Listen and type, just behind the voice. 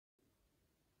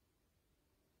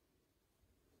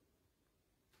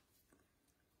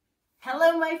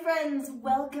Hello, my friends.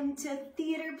 Welcome to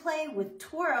Theater Play with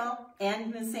Twirl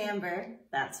and Miss Amber.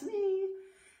 That's me.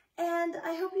 And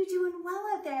I hope you're doing well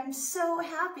out there. I'm so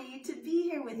happy to be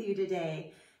here with you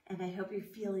today. And I hope you're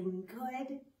feeling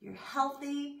good, you're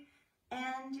healthy,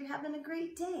 and you're having a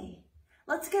great day.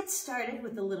 Let's get started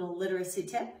with a little literacy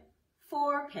tip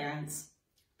for parents.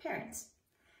 Parents,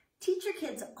 teach your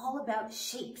kids all about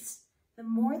shapes. The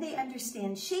more they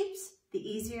understand shapes, the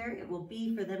easier it will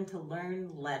be for them to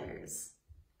learn letters.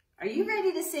 Are you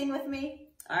ready to sing with me?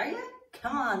 Are you?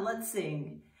 Come on, let's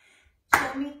sing.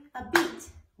 Show me a beat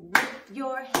with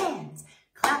your hands.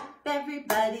 Clap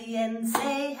everybody and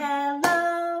say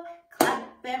hello.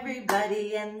 Clap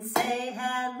everybody and say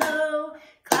hello.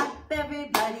 Clap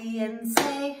everybody and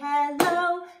say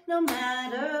hello. No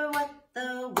matter what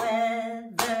the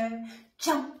weather.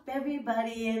 Jump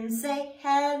everybody and say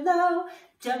hello.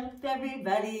 Jump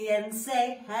everybody and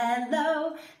say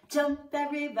hello. Jump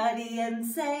everybody and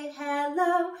say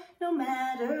hello. No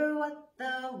matter what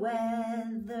the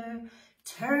weather.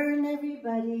 Turn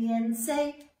everybody and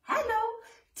say hello.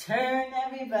 Turn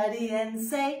everybody and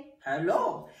say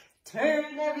hello.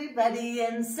 Turn everybody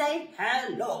and say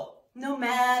hello. No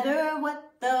matter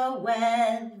what the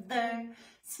weather.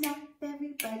 Snap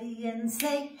everybody and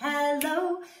say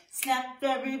hello. Snap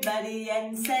everybody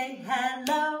and say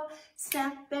hello.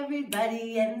 Snap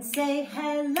everybody and say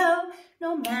hello.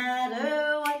 No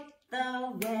matter what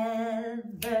the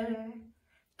weather.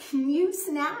 Can you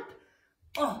snap?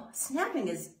 Oh, snapping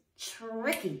is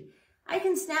tricky. I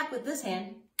can snap with this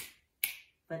hand,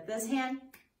 but this hand,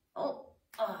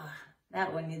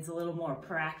 that one needs a little more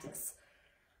practice.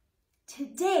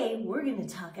 Today, we're going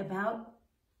to talk about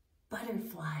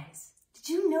butterflies. Did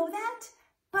you know that?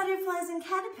 Butterflies and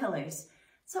caterpillars.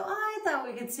 So I thought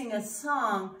we could sing a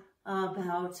song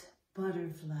about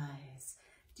butterflies.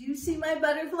 Do you see my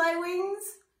butterfly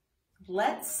wings?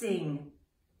 Let's sing.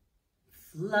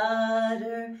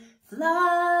 Flutter,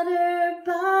 flutter,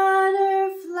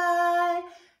 butterfly,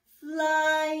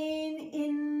 flying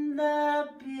in the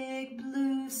big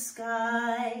blue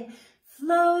sky,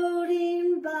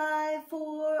 floating by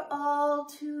for all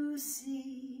to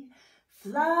see,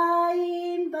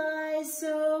 flying by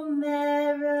so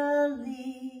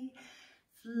merrily.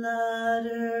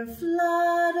 Flutter,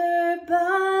 flutter,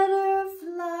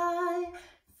 butterfly,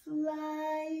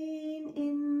 flying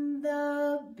in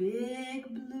the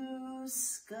big blue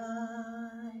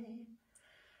sky.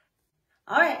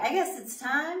 All right, I guess it's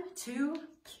time to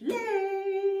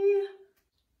play.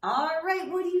 All right,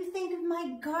 what do you think of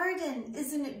my garden?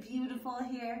 Isn't it beautiful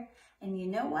here? And you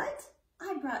know what?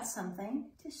 I brought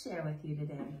something to share with you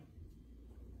today.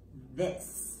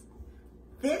 This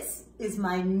is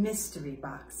my mystery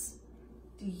box.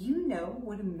 Do you know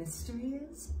what a mystery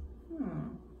is?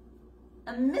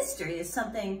 A mystery is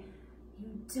something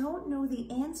you don't know the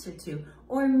answer to,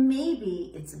 or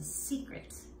maybe it's a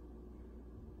secret.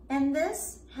 And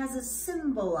this has a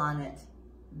symbol on it.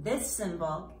 This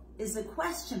symbol is a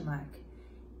question mark.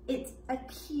 It's a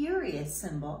curious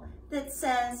symbol that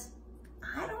says,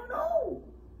 I don't know.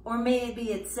 Or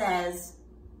maybe it says,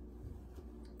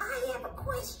 I have a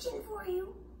question for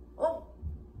you. Oh,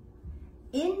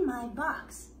 in my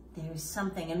box, there's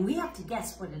something, and we have to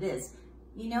guess what it is.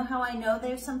 You know how I know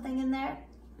there's something in there?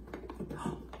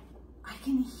 I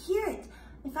can hear it.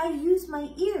 If I use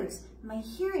my ears, my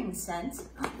hearing sense,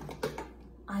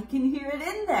 I can hear it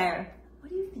in there. What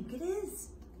do you think it is?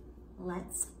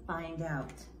 Let's find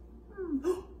out.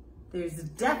 There's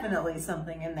definitely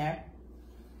something in there.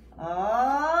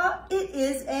 It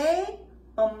is a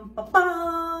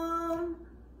bum-ba-bum.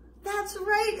 That's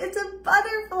right, it's a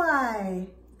butterfly.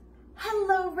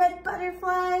 Hello, red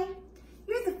butterfly.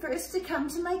 You're the first to come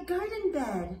to my garden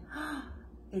bed.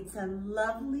 It's a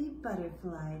lovely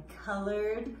butterfly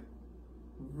colored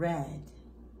red.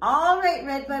 All right,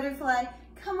 red butterfly,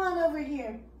 come on over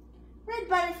here. Red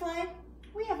butterfly,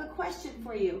 we have a question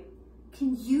for you.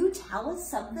 Can you tell us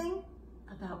something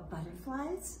about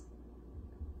butterflies?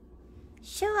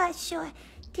 Sure.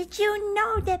 Did you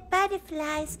know that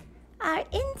butterflies are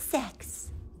insects?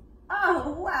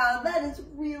 Oh, wow, that is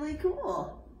really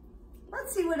cool.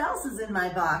 Let's see what else is in my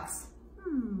box.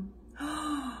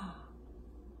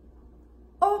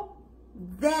 Oh,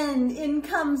 then in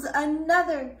comes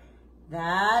another.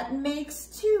 That makes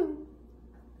two.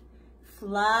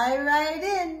 Fly right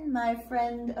in, my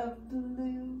friend of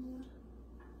blue.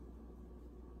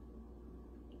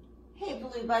 Hey,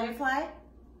 blue butterfly,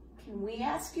 can we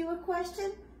ask you a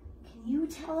question? Can you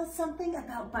tell us something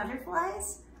about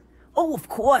butterflies? Oh, of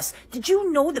course. Did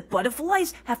you know that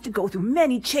butterflies have to go through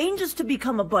many changes to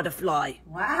become a butterfly?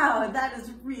 Wow, that is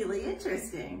really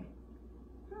interesting.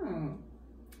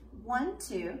 1,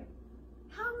 2.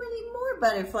 How many more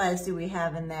butterflies do we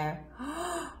have in there?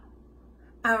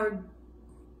 Our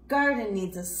garden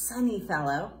needs a sunny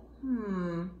fellow.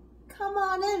 Come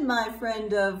on in, my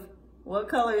friend of, what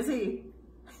color is he?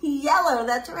 Yellow,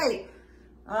 that's right.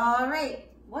 All right,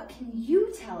 what can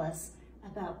you tell us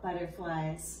about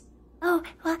butterflies? Oh,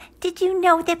 well, did you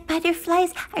know that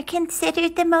butterflies are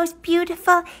considered the most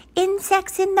beautiful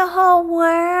insects in the whole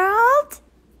world?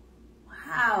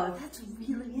 Wow, that's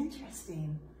really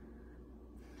interesting.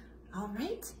 All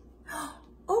right.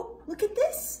 Oh, look at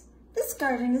this. This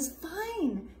garden is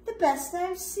fine. The best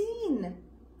I've seen.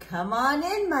 Come on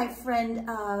in, my friend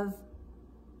of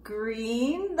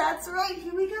green. That's right.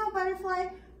 Here we go, butterfly.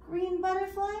 Green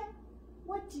butterfly.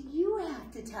 What do you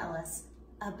have to tell us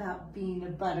about being a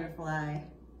butterfly?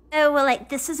 Oh, well,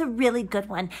 this is a really good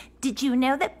one. Did you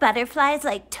know that butterflies,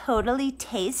 totally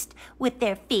taste with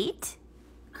their feet?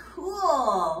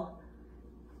 Cool.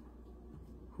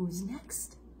 Who's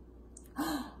next?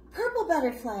 Purple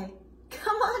butterfly.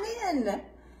 Come on in.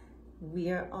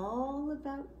 We are all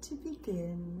about to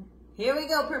begin. Here we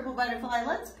go, purple butterfly.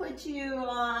 Let's put you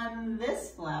on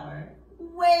this flower.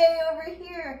 Way over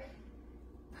here.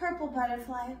 Purple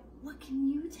butterfly, what can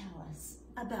you tell us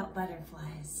about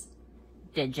butterflies?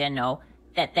 Did you know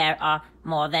that there are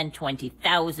more than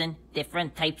 20,000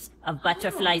 different types of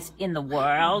butterflies in the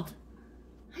world?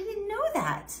 I didn't know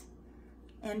that.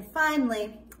 And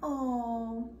finally,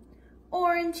 oh,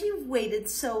 Orange, you've waited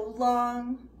so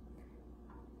long.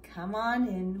 Come on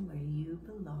in where you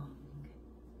belong.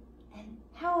 And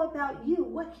how about you?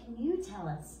 What can you tell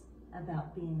us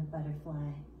about being a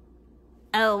butterfly?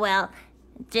 Oh, well,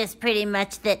 just pretty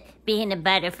much that being a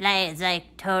butterfly is,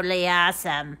 totally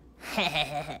awesome.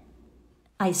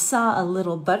 I saw a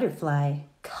little butterfly,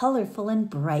 colorful and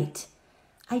bright.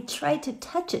 I tried to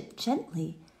touch it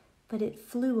gently, but it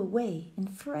flew away in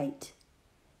fright.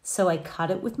 So I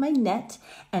caught it with my net,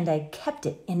 and I kept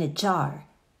it in a jar.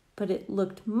 But it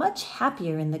looked much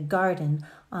happier in the garden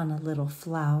on a little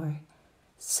flower.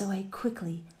 So I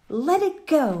quickly let it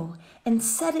go and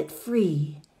set it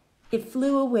free. It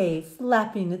flew away,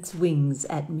 flapping its wings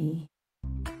at me.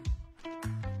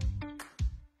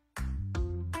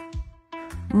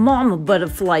 Mama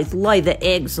butterflies lay the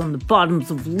eggs on the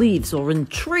bottoms of leaves or in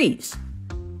trees.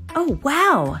 Oh,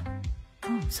 wow.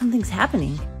 Oh, something's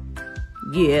happening.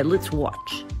 Yeah, let's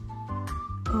watch.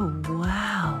 Oh,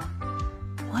 wow.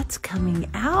 What's coming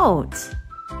out?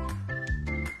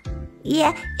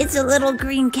 Yeah, it's a little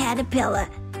green caterpillar.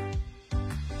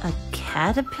 A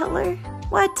caterpillar?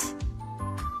 What?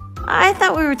 I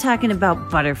thought we were talking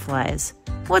about butterflies.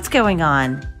 What's going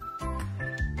on?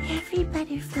 Every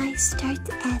butterfly starts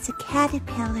as a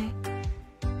caterpillar.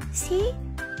 See?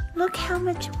 Look how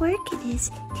much work it is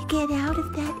to get out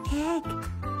of that egg.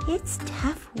 It's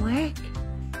tough work.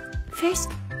 First,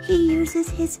 he uses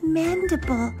his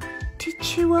mandible to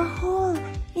chew a hole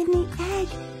in the egg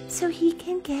so he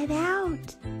can get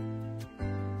out.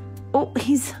 Oh,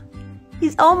 he's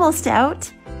almost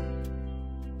out.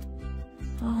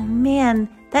 Oh man,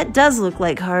 that does look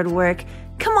like hard work.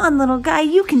 Come on, little guy,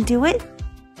 you can do it.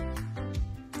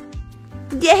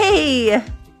 Yay!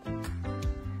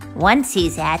 Once he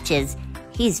hatches,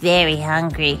 he's very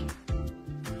hungry.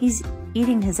 He's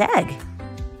eating his egg.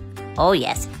 Oh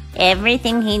yes,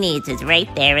 everything he needs is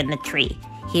right there in the tree.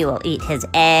 He will eat his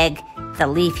egg, the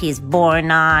leaf he's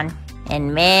born on,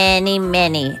 and many,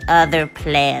 many other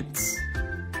plants.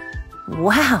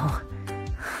 Wow.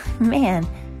 Man,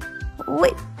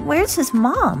 wait, where's his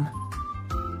mom?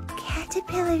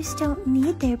 Caterpillars don't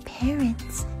need their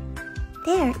parents.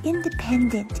 They are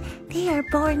independent. They are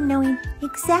born knowing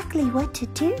exactly what to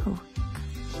do.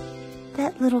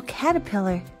 That little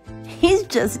caterpillar, he's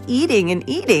just eating and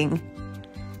eating.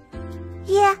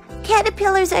 Yeah,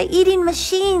 caterpillars are eating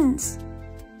machines.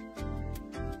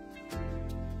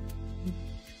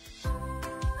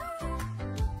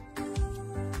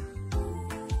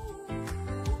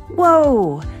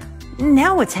 Whoa!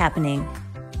 Now what's happening?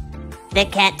 The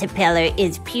caterpillar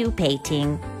is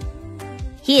pupating.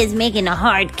 He is making a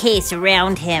hard case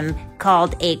around him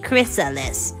called a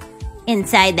chrysalis.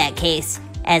 Inside that case,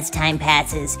 as time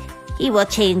passes, he will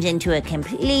change into a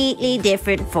completely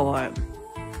different form.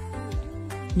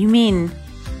 You mean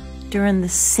during the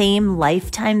same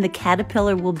lifetime the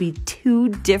caterpillar will be two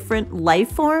different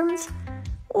life forms?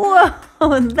 Whoa,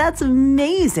 that's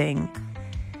amazing.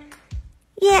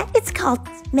 Yeah, it's called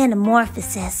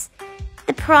metamorphosis.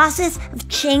 The process of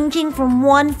changing from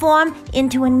one form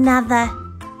into another.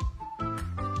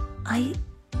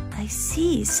 I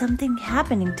see something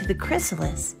happening to the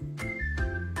chrysalis.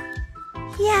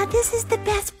 Yeah, this is the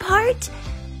best part.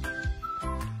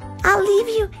 I'll leave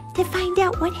you to find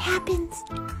out what happens.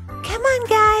 Come on,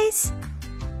 guys.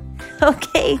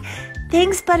 Okay,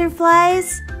 thanks,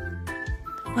 butterflies.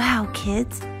 Wow,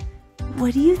 kids,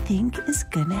 what do you think is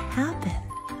gonna happen?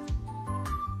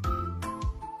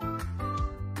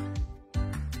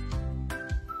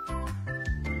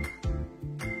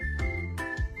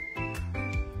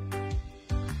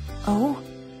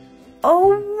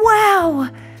 Oh, wow!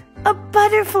 A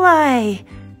butterfly!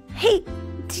 Hey,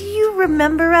 do you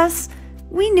remember us?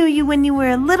 We knew you when you were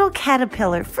a little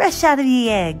caterpillar, fresh out of the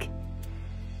egg.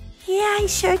 Yeah, I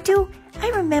sure do. I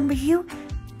remember you.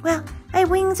 Well, my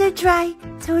wings are dry,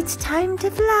 so it's time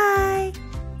to fly.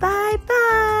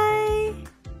 Bye-bye.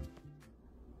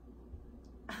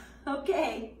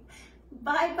 Okay.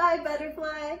 Bye-bye,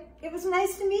 butterfly. It was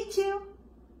nice to meet you.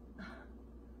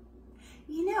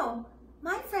 You know,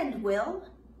 my friend Will,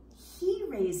 he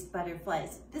raised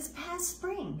butterflies this past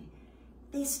spring.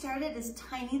 They started as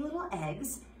tiny little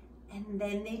eggs, and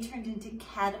then they turned into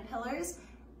caterpillars,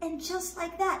 and just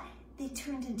like that, they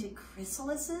turned into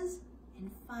chrysalises, and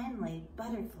finally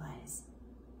butterflies.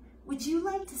 Would you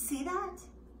like to see that?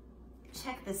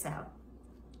 Check this out.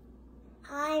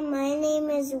 Hi, my name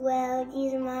is Will.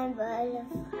 These are my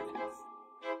butterflies.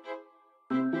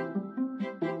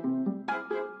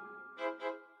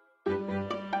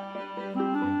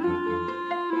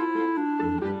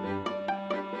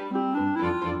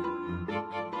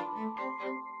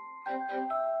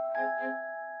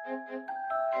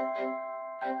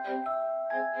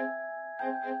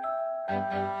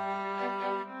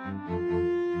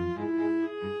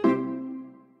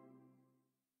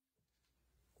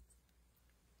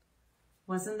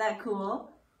 Wasn't that cool?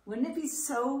 Wouldn't it be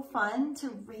so fun to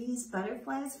raise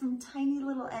butterflies from tiny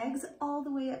little eggs all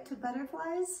the way up to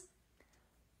butterflies?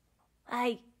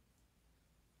 Hi.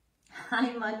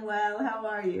 Hi, Manuel. How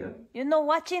are you? You know,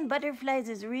 watching butterflies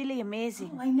is really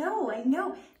amazing. Oh, I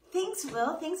know. Thanks,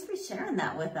 Will. Thanks for sharing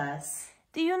that with us.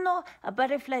 Do you know a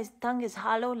butterfly's tongue is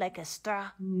hollow like a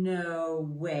straw? No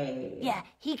way. Yeah,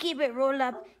 he keep it rolled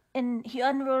up and he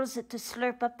unrolls it to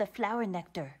slurp up the flower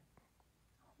nectar.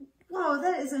 Whoa,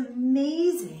 that is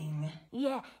amazing.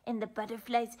 Yeah, and the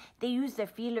butterflies, they use their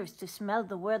feelers to smell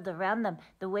the world around them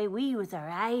the way we use our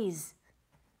eyes.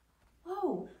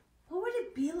 Whoa, what would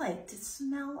it be like to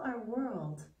smell our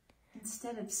world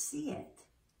instead of see it?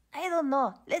 I don't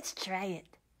know. Let's try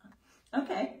it.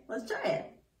 Okay, let's try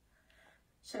it.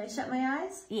 Should I shut my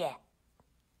eyes? Yeah.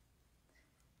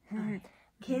 All right.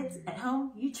 Kids at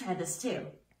home, you try this too.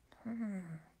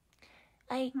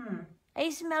 I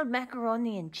smelled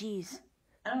macaroni and cheese.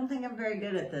 I don't think I'm very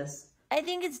good at this. I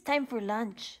think it's time for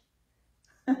lunch.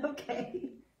 Okay.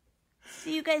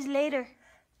 See you guys later.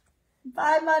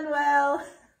 Bye, Manuel.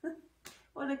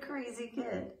 What a crazy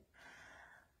kid.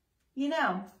 You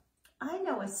know, I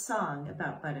know a song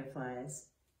about butterflies,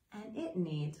 and it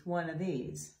needs one of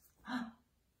these.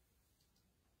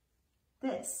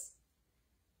 This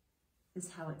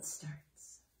is how it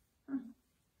starts.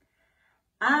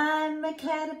 I'm a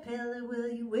caterpillar, will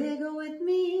you wiggle with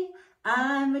me?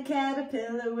 I'm a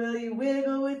caterpillar, will you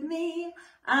wiggle with me?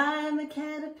 I'm a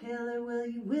caterpillar, will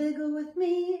you wiggle with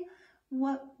me?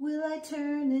 What will I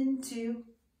turn into?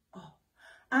 Oh,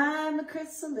 I'm a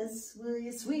chrysalis, will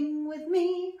you swing with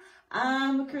me?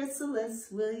 I'm a chrysalis,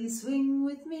 will you swing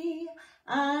with me?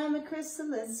 I'm a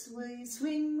chrysalis, will you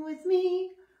swing with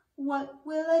me? What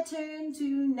will I turn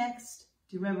to next?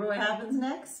 Do you remember what happens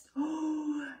next?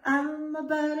 Oh, I'm a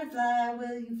butterfly,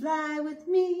 will you fly with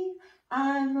me?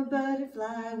 I'm a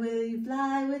butterfly, will you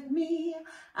fly with me?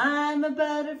 I'm a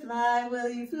butterfly, will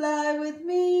you fly with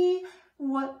me?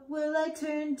 What will I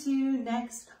turn to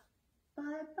next?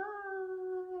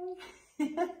 Bye-bye.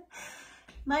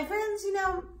 My friends, you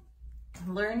know,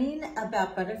 learning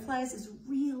about butterflies is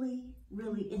really,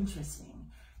 really interesting.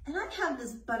 And I have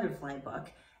this butterfly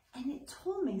book, and it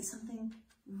told me something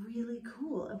really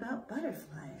cool about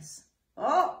butterflies.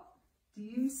 Oh, do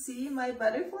you see my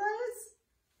butterflies?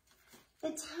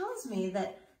 It tells me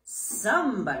that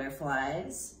some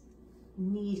butterflies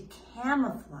need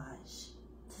camouflage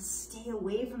to stay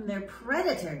away from their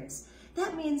predators.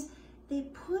 That means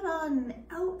they put on an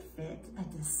outfit, a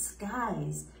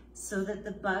disguise, so that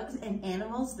the bugs and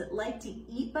animals that like to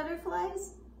eat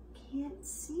butterflies can't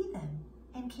see them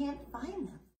and can't find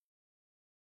them.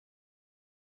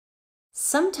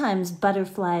 Sometimes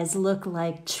butterflies look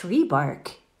like tree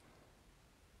bark,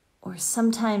 or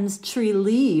sometimes tree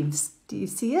leaves. Do you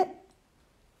see it?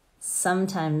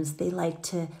 Sometimes they like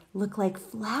to look like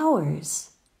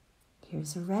flowers.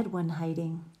 Here's a red one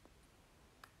hiding.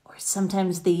 Or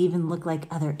sometimes they even look like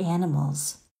other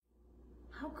animals.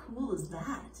 How cool is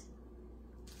that?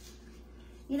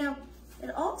 You know,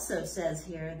 it also says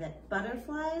here that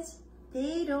butterflies,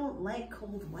 they don't like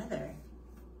cold weather.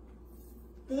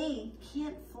 They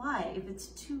can't fly if it's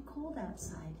too cold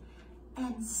outside.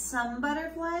 And some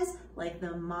butterflies, like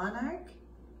the monarch,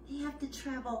 they have to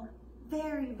travel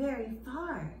very, very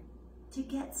far to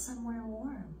get somewhere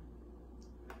warm.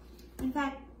 In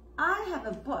fact, I have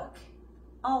a book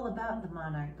all about the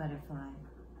monarch butterfly.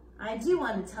 I do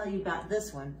want to tell you about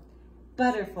this one,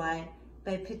 Butterfly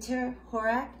by Peter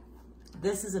Horak.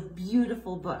 This is a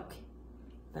beautiful book,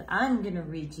 but I'm going to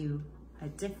read you a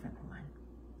different one.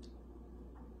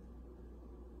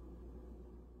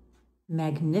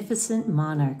 Magnificent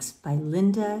Monarchs by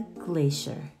Linda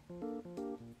Glaser.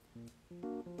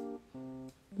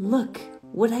 Look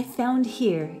what I found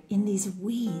here in these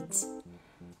weeds.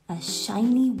 A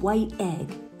shiny white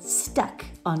egg stuck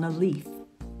on a leaf.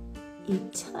 A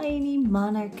tiny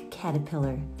monarch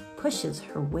caterpillar pushes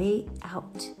her way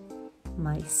out.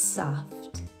 My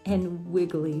soft and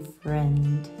wiggly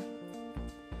friend.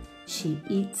 She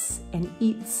eats and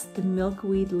eats the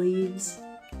milkweed leaves.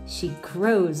 She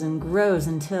grows and grows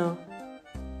until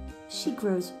she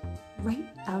grows right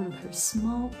out of her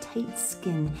small, tight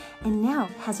skin and now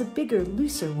has a bigger,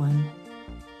 looser one.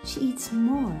 She eats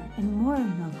more and more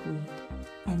milkweed,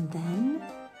 and then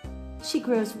she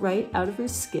grows right out of her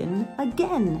skin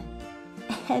again,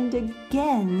 and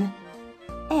again,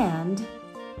 and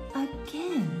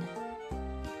again.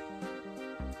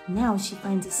 Now she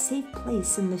finds a safe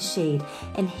place in the shade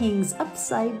and hangs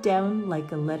upside down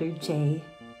like a letter J.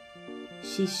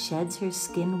 She sheds her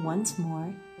skin once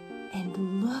more,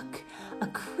 and look, a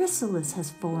chrysalis has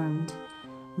formed.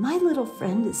 My little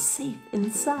friend is safe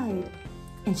inside,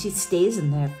 and she stays in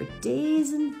there for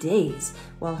days and days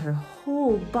while her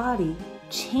whole body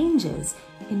changes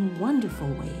in wonderful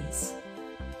ways.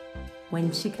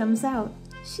 When she comes out,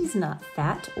 she's not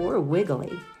fat or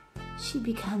wiggly. She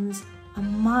becomes a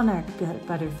monarch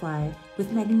butterfly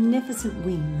with magnificent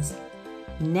wings.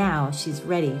 Now she's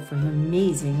ready for an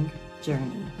amazing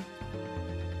journey.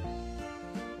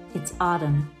 It's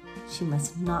autumn. She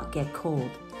must not get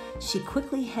cold. She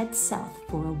quickly heads south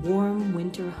for a warm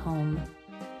winter home.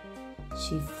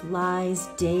 She flies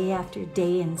day after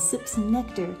day and sips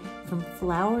nectar from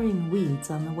flowering weeds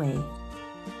on the way.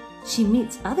 She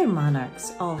meets other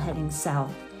monarchs all heading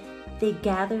south. They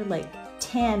gather like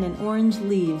tan and orange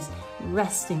leaves,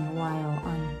 resting a while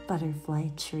on butterfly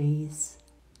trees.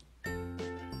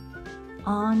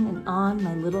 On and on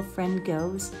my little friend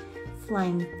goes,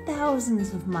 flying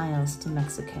thousands of miles to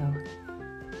Mexico.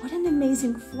 What an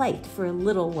amazing flight for a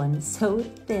little one so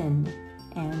thin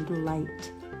and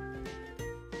light.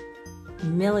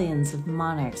 Millions of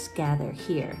monarchs gather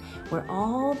here, where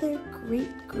all their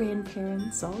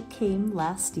great-grandparents all came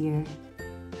last year.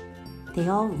 They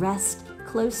all rest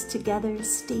close together,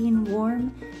 staying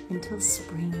warm until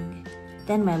spring.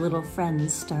 Then my little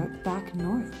friends start back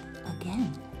north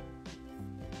again.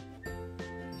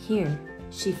 Here,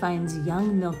 she finds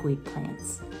young milkweed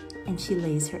plants, and she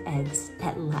lays her eggs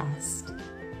at last.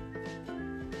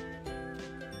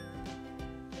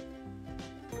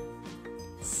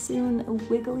 Soon a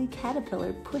wiggly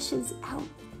caterpillar pushes out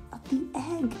of the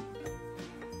egg.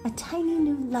 A tiny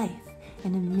new life,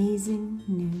 an amazing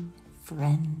new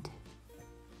friend.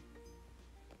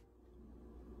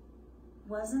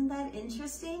 Wasn't that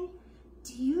interesting?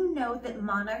 Do you know that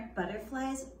monarch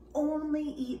butterflies only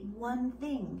eat one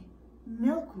thing,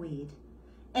 milkweed?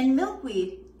 And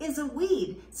milkweed is a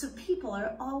weed, so people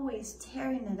are always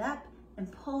tearing it up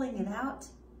and pulling it out.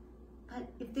 But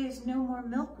if there's no more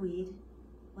milkweed,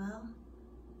 well,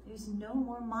 there's no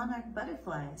more monarch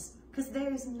butterflies because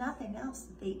there's nothing else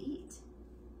that they eat.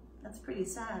 That's pretty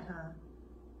sad, huh?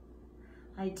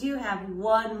 I do have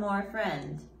one more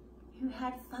friend who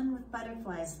had fun with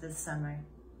butterflies this summer.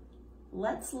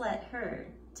 Let's let her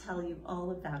tell you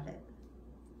all about it.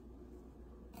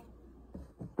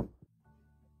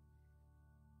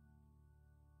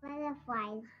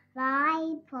 Butterflies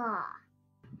fly far.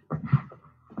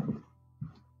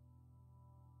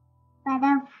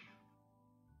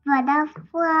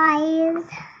 Butterflies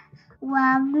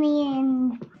love me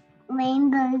and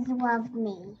rainbows love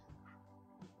me.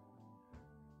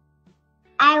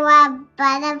 I love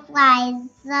butterflies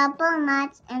super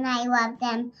much and I love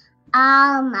them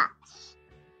all much.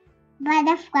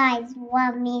 Butterflies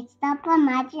love me super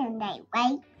much and I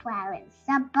like flowers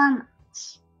super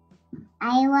much.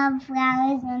 I love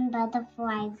flowers and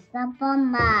butterflies super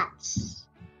much.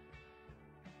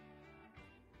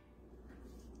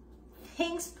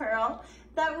 Thanks, Pearl.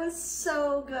 That was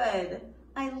so good.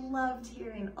 I loved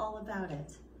hearing all about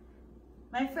it.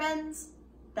 My friends,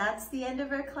 that's the end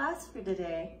of our class for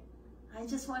today. I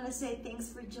just want to say thanks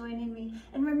for joining me.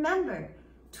 And remember,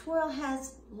 Twirl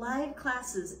has live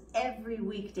classes every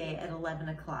weekday at 11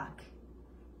 o'clock.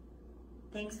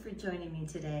 Thanks for joining me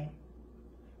today.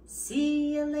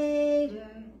 See you later,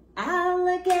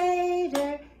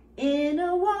 alligator, in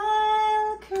a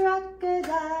wild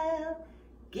crocodile.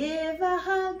 Give a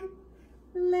hug,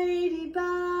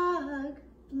 ladybug,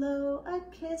 blow a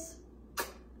kiss,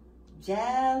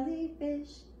 jellyfish.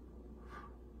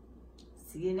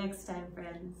 See you next time,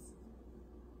 friends.